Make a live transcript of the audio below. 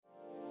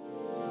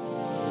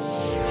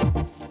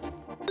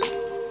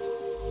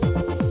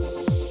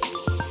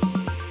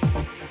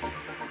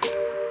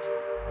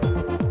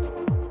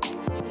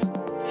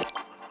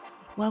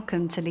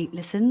Welcome to Leap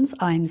Listens.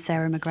 I'm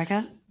Sarah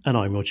McGregor. And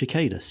I'm Roger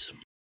Cadis.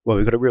 Well,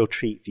 we've got a real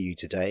treat for you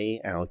today.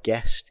 Our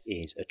guest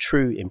is a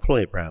true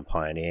employer brand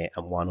pioneer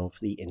and one of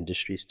the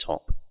industry's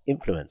top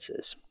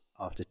influencers.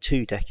 After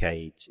 2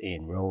 decades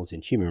in roles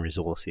in human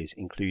resources,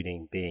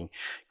 including being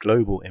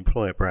global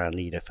employer brand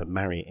leader for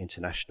Marriott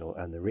International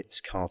and the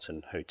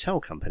Ritz-Carlton Hotel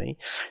Company,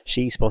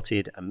 she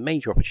spotted a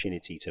major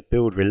opportunity to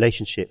build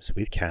relationships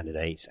with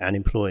candidates and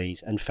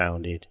employees and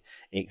founded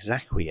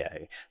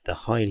exaqueo, the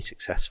highly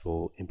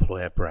successful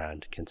employer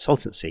brand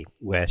consultancy,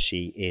 where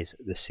she is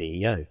the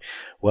CEO.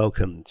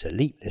 Welcome to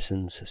Leap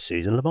Listens,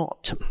 Susan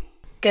LaMotte.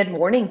 Good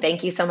morning.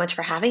 Thank you so much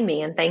for having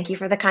me, and thank you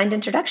for the kind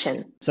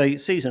introduction. So,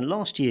 Susan,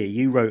 last year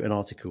you wrote an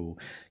article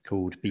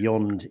called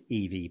Beyond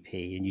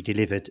EVP, and you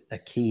delivered a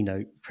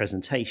keynote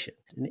presentation.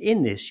 And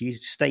in this, you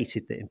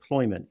stated that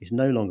employment is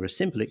no longer a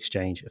simple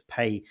exchange of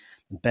pay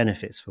and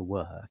benefits for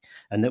work,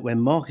 and that when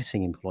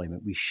marketing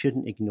employment, we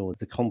shouldn't ignore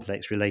the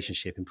complex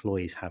relationship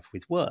employees have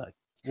with work.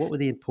 What were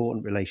the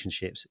important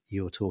relationships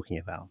you're talking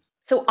about?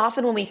 So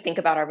often when we think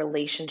about our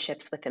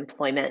relationships with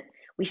employment,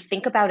 we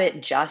think about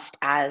it just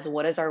as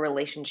what is our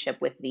relationship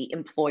with the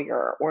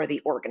employer or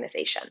the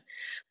organization.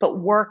 But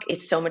work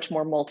is so much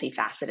more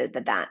multifaceted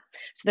than that.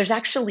 So there's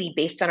actually,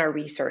 based on our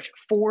research,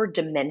 4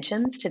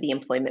 dimensions to the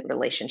employment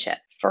relationship.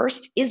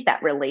 First is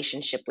that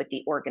relationship with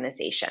the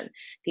organization,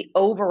 the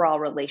overall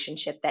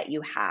relationship that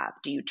you have.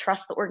 Do you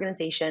trust the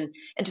organization,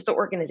 and does the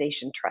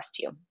organization trust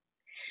you?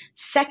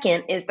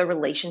 Second is the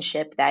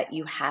relationship that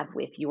you have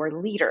with your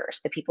leaders,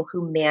 the people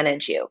who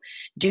manage you.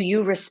 Do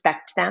you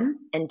respect them,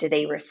 and do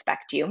they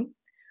respect you?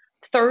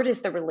 Third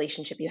is the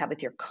relationship you have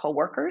with your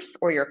coworkers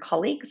or your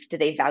colleagues. Do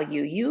they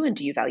value you, and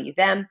do you value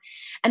them?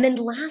 And then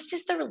last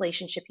is the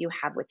relationship you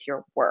have with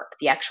your work,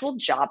 the actual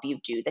job you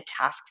do, the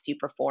tasks you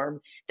perform,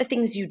 the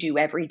things you do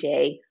every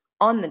day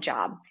on the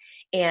job.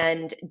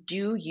 And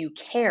do you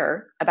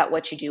care about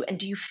what you do? And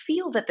do you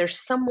feel that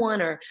there's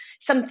someone or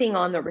something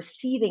on the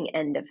receiving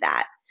end of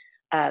that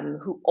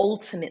who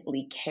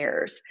ultimately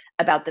cares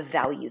about the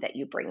value that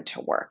you bring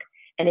to work?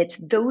 And it's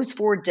those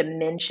 4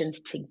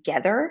 dimensions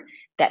together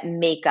that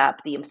make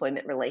up the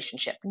employment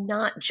relationship,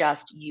 not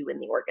just you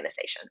and the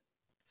organization.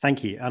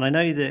 Thank you. And I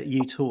know that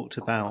you talked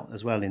about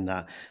as well in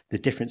that the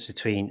difference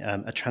between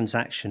a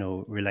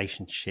transactional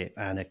relationship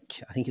and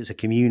I think it's a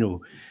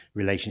communal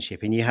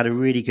relationship. And you had a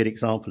really good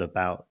example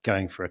about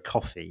going for a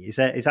coffee. Is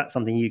that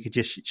something you could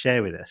just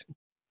share with us?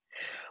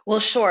 Well,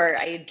 sure.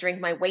 I drink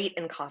my weight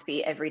in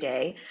coffee every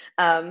day.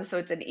 So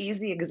it's an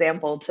easy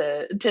example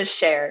to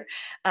share.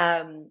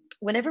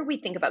 Whenever we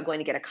think about going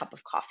to get a cup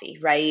of coffee,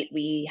 right,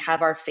 we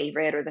have our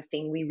favorite or the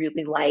thing we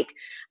really like.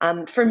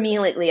 For me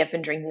lately, I've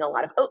been drinking a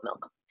lot of oat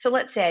milk. So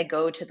let's say I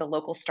go to the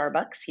local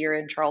Starbucks here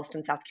in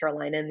Charleston, South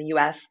Carolina in the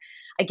US.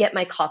 I get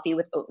my coffee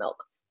with oat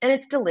milk, and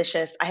it's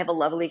delicious. I have a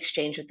lovely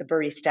exchange with the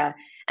barista,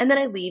 and then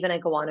I leave and I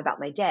go on about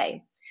my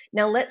day.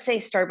 Now, let's say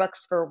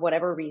Starbucks, for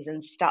whatever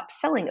reason, stops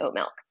selling oat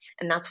milk,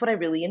 and that's what I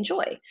really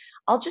enjoy.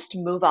 I'll just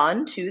move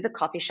on to the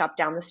coffee shop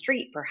down the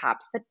street,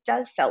 perhaps, that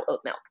does sell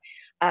oat milk.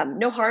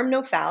 No harm,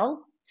 no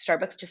foul.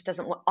 Starbucks just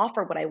doesn't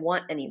offer what I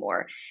want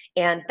anymore.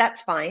 And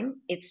that's fine.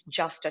 It's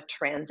just a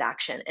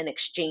transaction, an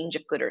exchange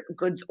of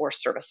goods or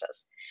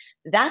services.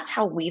 That's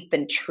how we've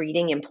been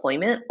treating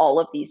employment all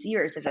of these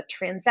years, as a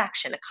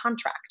transaction, a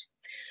contract.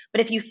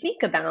 But if you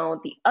think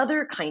about the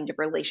other kind of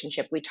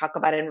relationship we talk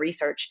about in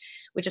research,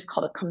 which is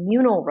called a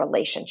communal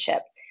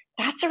relationship,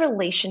 that's a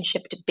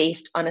relationship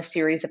based on a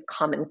series of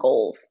common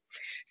goals.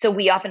 So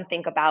we often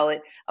think about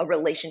a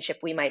relationship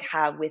we might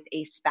have with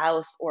a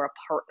spouse or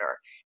a partner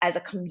as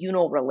a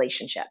communal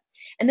relationship.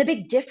 And the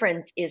big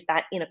difference is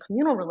that in a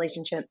communal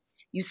relationship,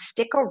 you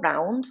stick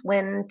around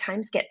when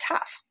times get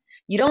tough.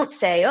 You don't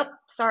say, oh,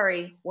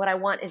 sorry, what I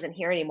want isn't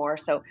here anymore,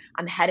 so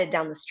I'm headed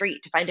down the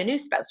street to find a new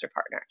spouse or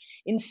partner.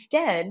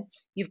 Instead,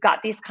 you've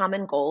got these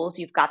common goals,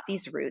 you've got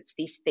these roots,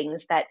 these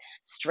things that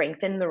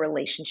strengthen the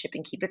relationship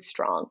and keep it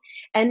strong.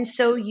 And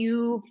so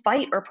you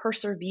fight or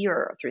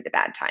persevere through the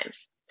bad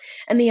times.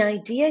 And the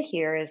idea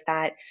here is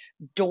that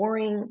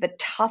during the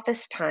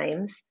toughest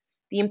times,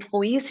 the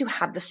employees who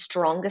have the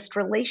strongest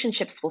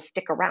relationships will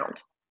stick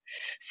around.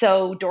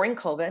 So during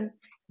COVID,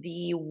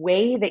 the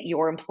way that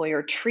your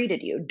employer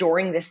treated you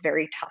during this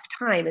very tough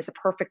time is a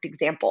perfect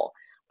example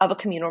of a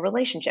communal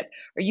relationship.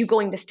 Are you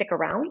going to stick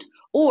around?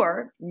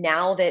 Or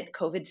now that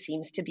COVID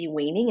seems to be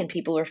waning and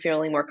people are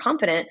feeling more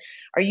confident,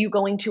 are you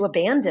going to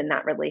abandon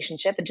that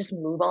relationship and just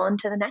move on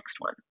to the next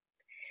one?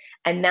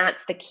 And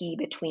that's the key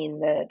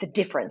between the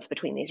difference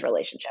between these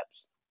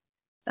relationships.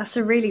 That's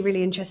a really,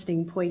 really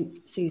interesting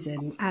point,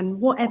 Susan. And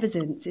what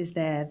evidence is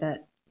there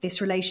that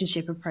this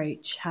relationship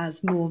approach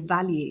has more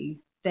value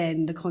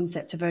than the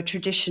concept of a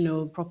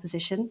traditional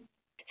proposition?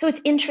 So it's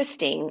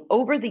interesting.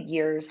 Over the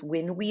years,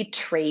 when we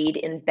trade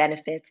in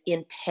benefits,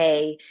 in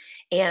pay,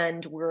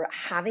 and we're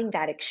having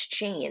that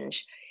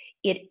exchange,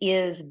 it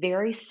is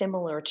very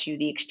similar to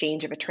the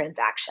exchange of a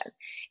transaction.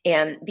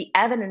 And the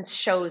evidence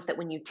shows that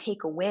when you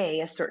take away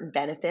a certain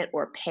benefit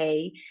or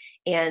pay,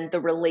 and the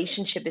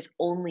relationship is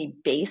only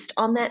based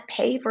on that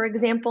pay, for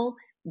example,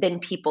 then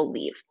people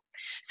leave.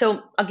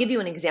 So I'll give you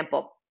an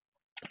example.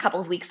 A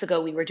couple of weeks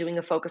ago, we were doing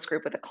a focus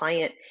group with a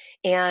client,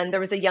 and there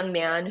was a young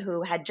man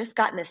who had just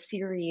gotten a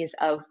series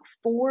of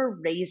 4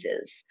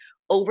 raises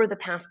over the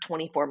past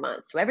 24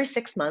 months. So every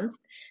 6 months,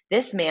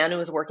 this man who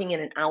was working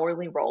in an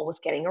hourly role was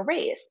getting a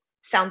raise.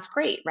 Sounds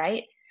great,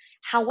 right?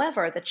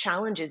 However, the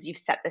challenge is you've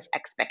set this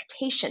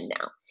expectation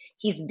now.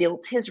 He's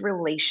built his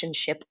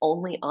relationship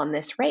only on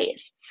this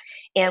raise.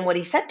 And what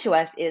he said to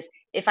us is,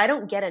 if I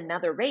don't get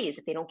another raise,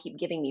 if they don't keep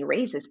giving me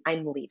raises,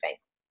 I'm leaving.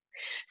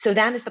 So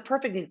that is the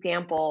perfect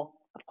example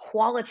of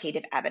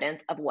qualitative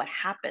evidence of what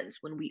happens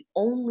when we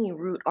only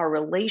root our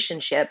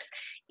relationships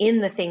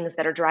in the things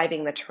that are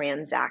driving the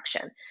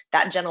transaction.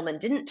 That gentleman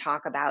didn't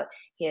talk about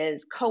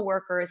his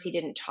coworkers. He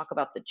didn't talk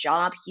about the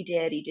job he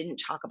did. He didn't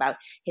talk about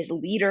his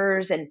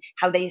leaders and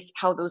how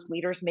those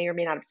leaders may or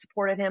may not have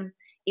supported him.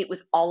 It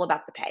was all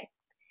about the pay.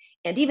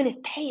 And even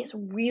if pay is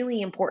really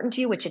important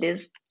to you, which it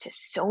is to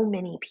so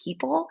many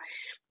people,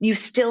 you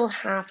still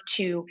have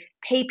to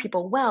pay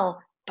people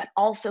well, but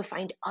also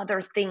find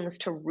other things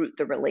to root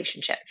the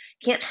relationship.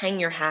 Can't hang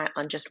your hat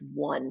on just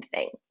one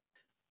thing.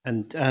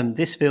 And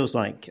this feels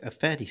like a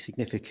fairly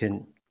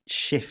significant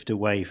shift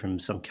away from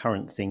some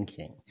current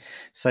thinking.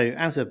 So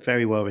as a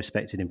very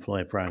well-respected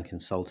employer brand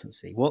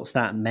consultancy, what's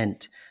that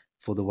meant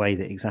for the way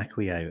that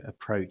exaqueo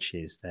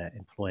approaches their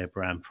employer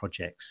brand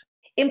projects?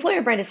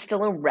 Employer brand is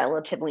still a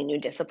relatively new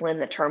discipline.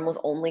 The term was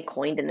only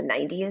coined in the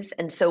 90s.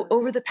 And so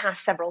over the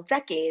past several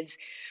decades,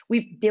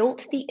 we've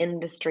built the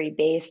industry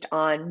based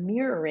on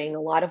mirroring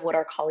a lot of what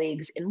our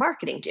colleagues in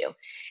marketing do.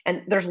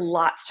 And there's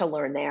lots to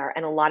learn there.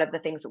 And a lot of the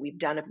things that we've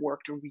done have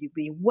worked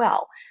really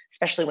well,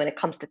 especially when it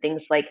comes to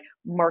things like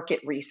market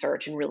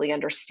research and really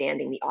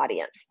understanding the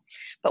audience.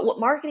 But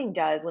what marketing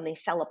does when they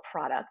sell a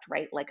product,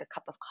 right, like a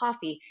cup of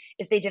coffee,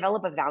 is they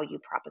develop a value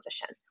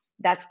proposition.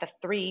 That's the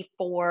 3,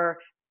 4,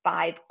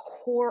 5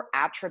 core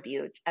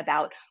attributes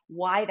about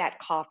why that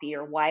coffee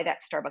or why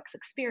that Starbucks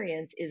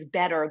experience is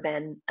better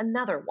than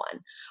another one,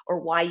 or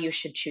why you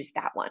should choose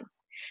that one.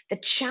 The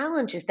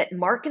challenge is that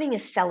marketing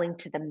is selling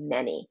to the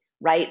many,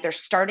 right? They're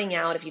starting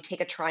out, if you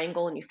take a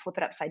triangle and you flip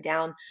it upside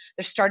down,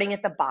 they're starting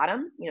at the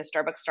bottom.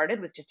 Starbucks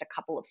started with just a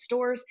couple of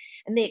stores,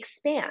 and they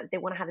expand. They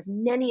want to have as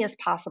many as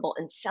possible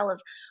and sell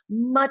as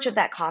much of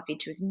that coffee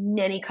to as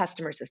many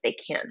customers as they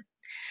can.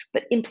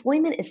 But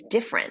employment is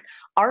different.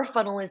 Our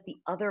funnel is the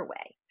other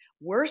way.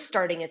 We're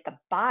starting at the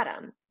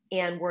bottom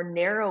and we're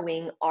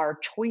narrowing our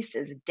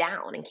choices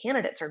down, and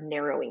candidates are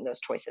narrowing those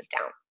choices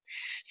down.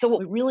 So what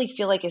we really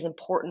feel like is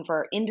important for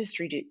our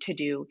industry to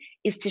do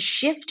is to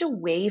shift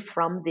away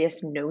from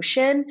this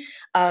notion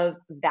of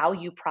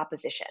value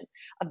proposition,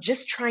 of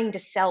just trying to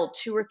sell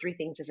 2 or 3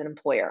 things as an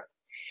employer.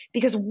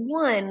 Because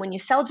one, when you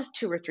sell just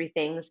 2 or 3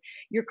 things,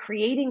 you're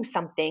creating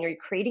something, or you're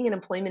creating an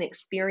employment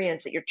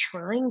experience that you're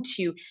trying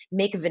to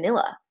make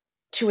vanilla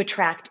to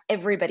attract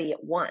everybody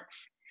at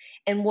once.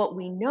 And what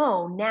we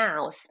know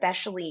now,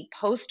 especially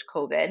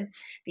post-COVID,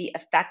 the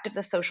effect of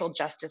the social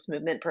justice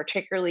movement,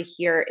 particularly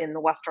here in the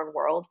Western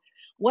world,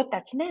 what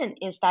that's meant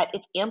is that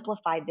it's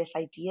amplified this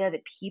idea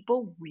that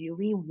people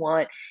really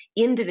want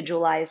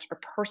individualized or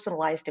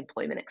personalized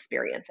employment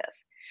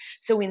experiences.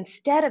 So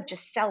instead of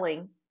just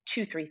selling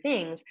 2, 3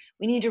 things,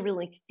 we need to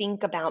really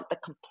think about the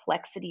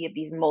complexity of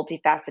these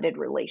multifaceted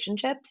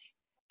relationships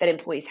that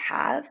employees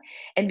have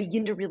and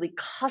begin to really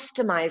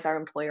customize our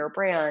employer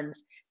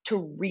brands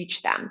to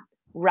reach them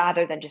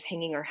rather than just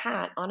hanging our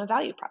hat on a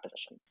value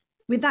proposition.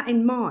 With that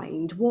in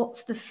mind,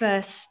 what's the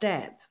first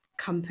step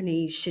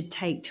companies should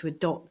take to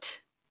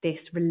adopt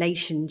this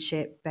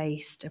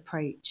relationship-based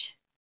approach?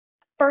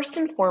 First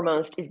and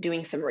foremost is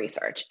doing some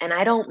research. And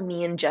I don't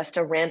mean just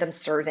a random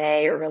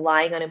survey or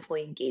relying on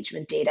employee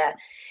engagement data.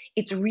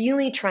 It's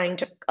really trying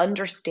to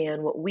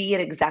understand what we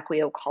at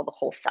exaqueo call the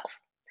whole self.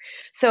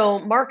 So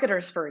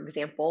marketers, for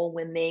example,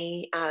 when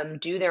they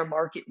do their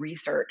market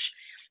research,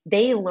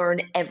 they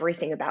learn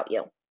everything about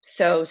you.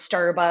 So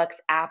Starbucks,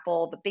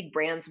 Apple, the big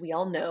brands we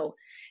all know,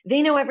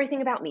 they know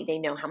everything about me. They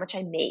know how much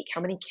I make,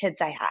 how many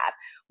kids I have,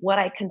 what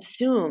I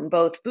consume,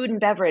 both food and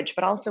beverage,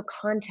 but also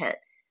content.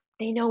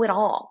 They know it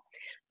all.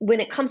 When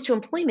it comes to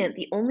employment,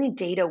 the only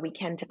data we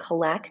can to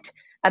collect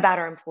about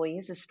our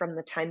employees is from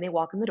the time they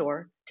walk in the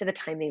door to the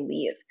time they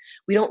leave.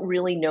 We don't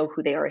really know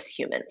who they are as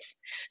humans.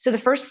 So the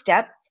first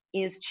step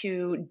is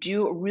to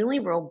do a really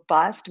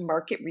robust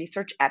market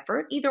research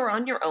effort, either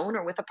on your own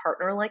or with a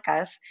partner like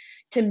us,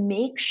 to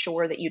make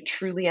sure that you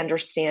truly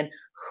understand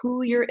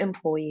who your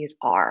employees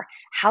are.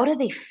 How do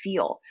they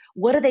feel?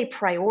 What do they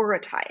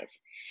prioritize?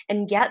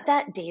 And get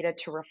that data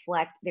to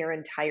reflect their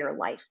entire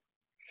life.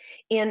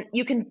 And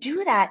you can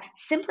do that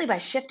simply by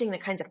shifting the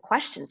kinds of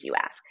questions you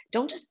ask.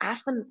 Don't just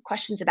ask them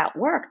questions about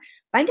work.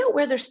 Find out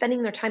where they're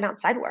spending their time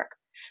outside work.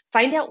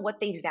 Find out what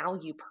they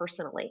value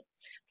personally.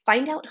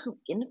 Find out who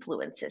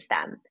influences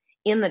them.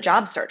 in the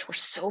job search. We're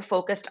so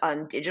focused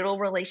on digital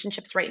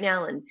relationships right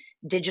now and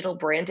digital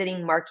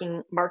branding,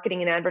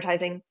 marketing and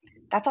advertising.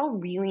 That's all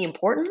really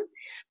important,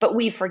 but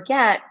we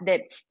forget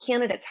that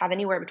candidates have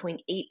anywhere between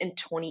 8 and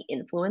 20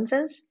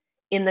 influences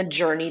in the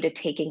journey to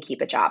take and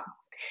keep a job.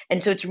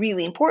 And so it's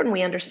really important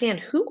we understand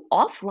who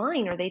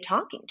offline are they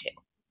talking to.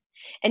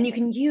 And you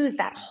can use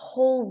that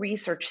whole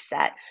research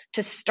set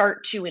to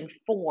start to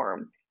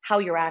inform how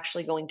you're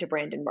actually going to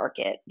brand and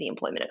market the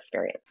employment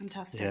experience.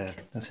 Fantastic. Yeah,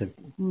 that's a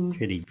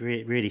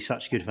really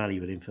such good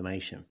valuable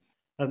information.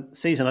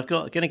 Susan,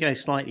 going to go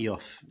slightly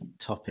off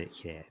topic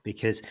here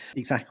because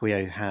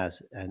exaqueo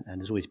has and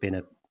has always been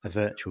a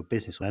virtual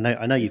business. I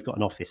know you've got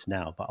an office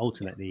now, but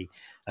ultimately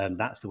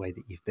that's the way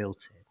that you've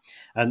built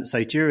it.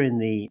 So during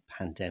the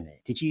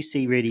pandemic, did you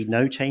see really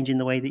no change in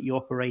the way that you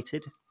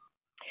operated?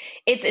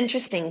 It's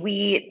interesting.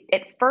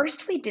 At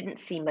first we didn't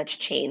see much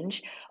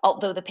change,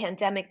 although the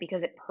pandemic,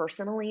 because it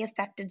personally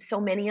affected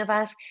so many of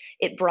us,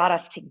 it brought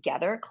us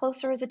together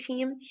closer as a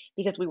team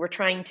because we were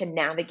trying to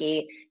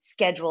navigate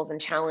schedules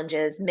and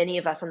challenges. Many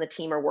of us on the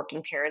team are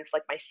working parents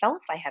like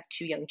myself. I have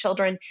 2 young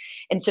children.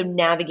 And so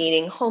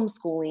navigating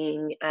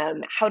homeschooling,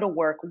 how to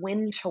work,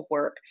 when to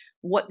work,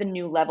 what the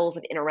new levels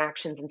of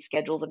interactions and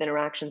schedules of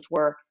interactions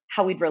were,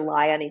 how we'd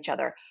rely on each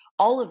other.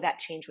 All of that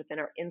changed within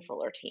our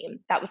insular team.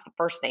 That was the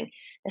first thing.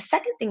 The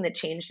second thing that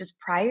changed is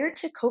prior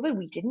to COVID,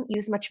 we didn't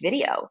use much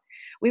video.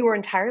 We were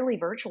entirely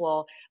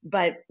virtual,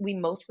 but we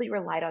mostly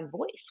relied on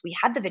voice. We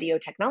had the video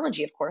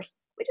technology, of course.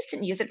 We just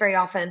didn't use it very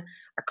often.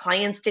 Our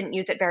clients didn't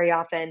use it very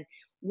often.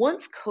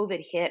 Once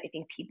COVID hit, I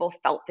think people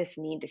felt this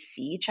need to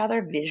see each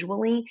other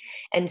visually.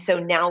 And so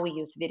now we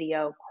use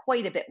video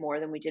quite a bit more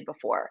than we did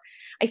before.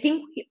 I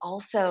think we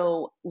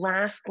also,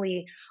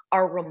 lastly,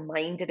 are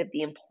reminded of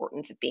the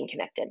importance of being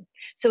connected.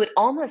 So it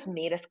almost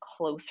made us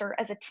closer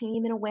as a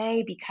team in a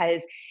way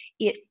because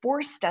it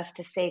forced us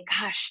to say,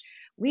 gosh,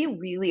 we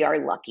really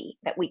are lucky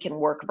that we can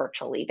work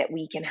virtually, that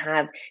we can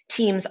have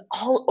teams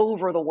all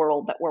over the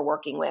world that we're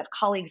working with,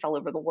 colleagues all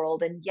over the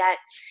world, and yet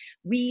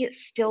we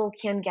still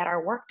can get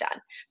our work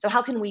done. So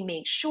how can we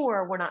make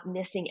sure we're not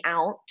missing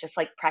out, just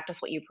like practice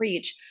what you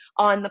preach,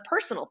 on the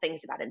personal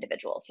things about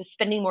individuals? So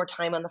spending more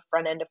time on the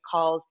front end of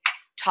calls,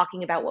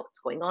 talking about what's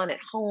going on at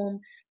home,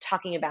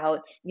 talking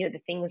about,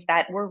 the things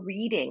that we're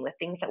reading, the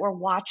things that we're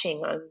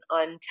watching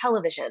on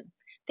television,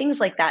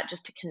 things like that,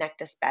 just to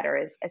connect us better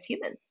as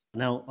humans.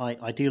 Now,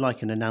 I do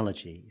like an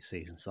analogy,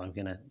 Susan, so I'm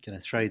going to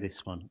throw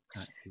this one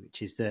at you,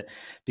 which is that,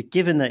 but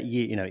given that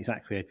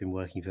exaqueo had been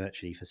working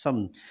virtually for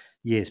some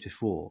years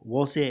before,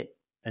 was it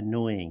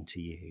annoying to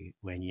you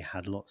when you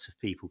had lots of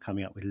people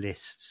coming up with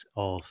lists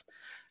of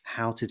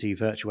how to do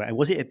virtual? And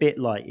was it a bit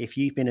like if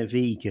you've been a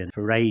vegan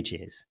for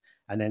ages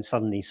and then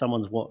suddenly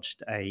someone's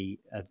watched a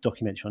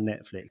documentary on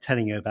Netflix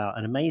telling you about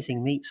an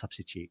amazing meat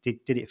substitute? Did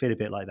it feel a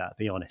bit like that?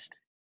 Be honest.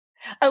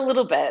 A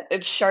little bit.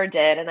 It sure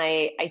did. And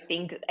I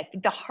think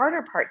the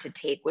harder part to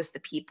take was the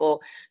people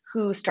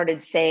who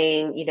started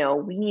saying,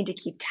 we need to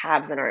keep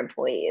tabs on our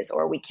employees,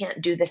 or we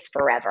can't do this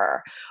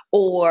forever,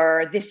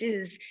 or this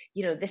is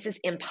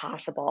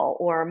impossible,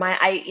 or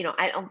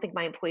I don't think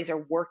my employees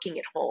are working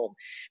at home.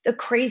 The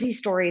crazy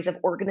stories of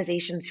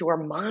organizations who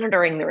are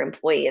monitoring their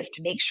employees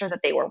to make sure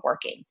that they were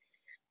working.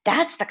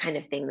 That's the kind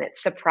of thing that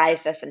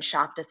surprised us and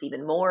shocked us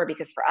even more,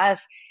 because for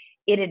us,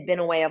 it had been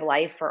a way of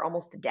life for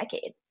almost a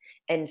decade.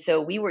 And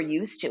so we were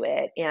used to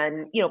it.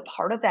 And,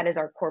 part of that is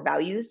our core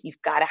values.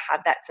 You've got to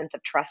have that sense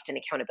of trust and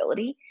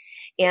accountability.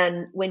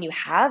 And when you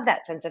have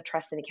that sense of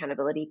trust and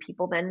accountability,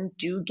 people then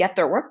do get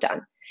their work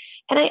done.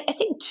 And I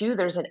think, too,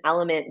 there's an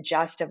element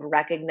just of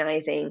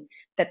recognizing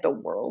that the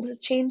world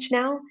has changed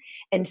now.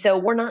 And so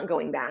we're not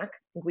going back.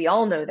 We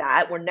all know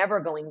that. We're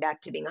never going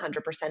back to being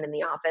 100% in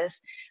the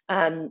office.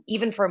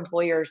 Even for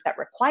employers that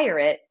require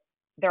it,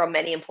 there are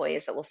many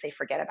employees that will say,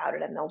 forget about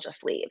it, and they'll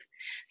just leave.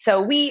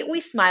 So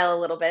we smile a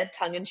little bit,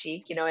 tongue in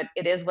cheek.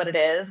 It is what it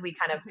is. We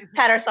kind of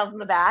pat ourselves on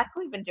the back.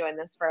 We've been doing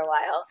this for a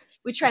while.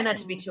 We try not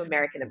to be too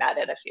American about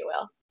it, if you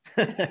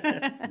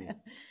will.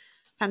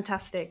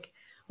 Fantastic.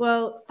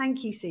 Well,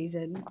 thank you,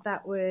 Susan.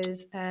 That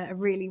was a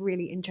really,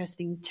 really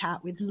interesting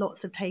chat with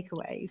lots of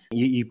takeaways.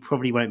 You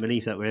probably won't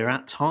believe that we're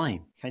at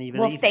time. Can you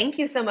believe Well, thank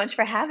you so much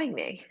for having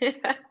me.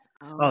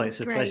 Oh, it's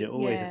a pleasure.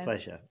 Always a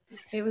pleasure.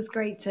 It was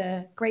great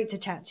to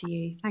chat to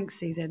you. Thanks,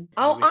 Susan.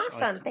 Oh,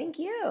 awesome. Thank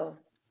you.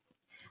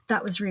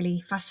 That was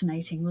really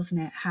fascinating,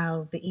 wasn't it?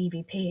 How the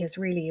EVP has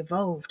really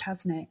evolved,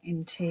 hasn't it,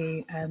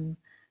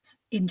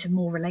 into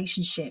more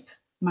relationship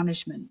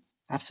management.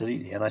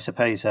 Absolutely. And I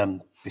suppose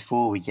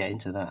before we get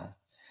into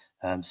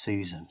that,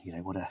 Susan,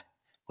 what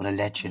a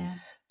legend.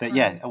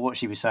 Yeah. But what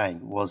she was saying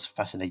was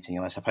fascinating.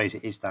 And I suppose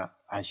it is that,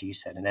 as you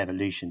said, an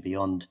evolution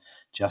beyond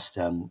just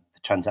the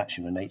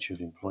transactional nature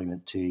of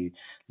employment to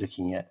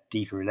looking at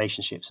deeper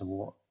relationships and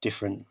what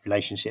different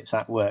relationships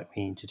at work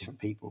mean to different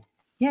people.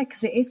 Yeah,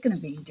 because it is going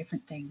to be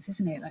different things,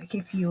 isn't it? Like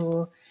if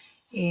you're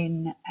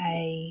in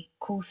a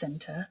call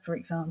center, for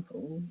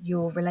example,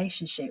 your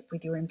relationship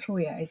with your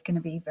employer is going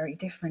to be very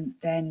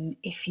different than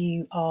if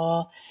you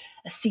are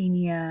a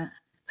senior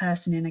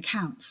person in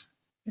accounts.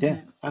 isn't Yeah,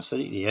 it?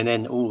 absolutely. And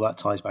then all that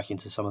ties back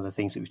into some of the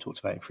things that we've talked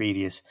about in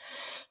previous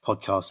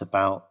podcasts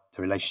about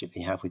the relationship that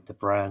you have with the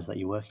brand that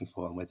you're working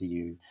for and whether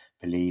you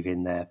believe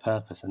in their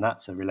purpose. And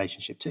that's a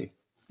relationship too.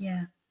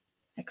 Yeah.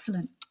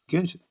 Excellent.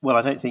 Good. Well,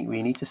 I don't think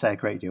we need to say a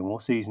great deal more.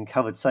 Susan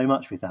covered so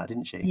much with that,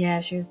 didn't she? Yeah,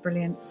 she was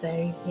brilliant.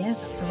 So, yeah,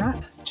 that's a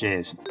wrap.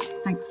 Cheers.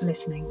 Thanks for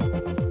listening.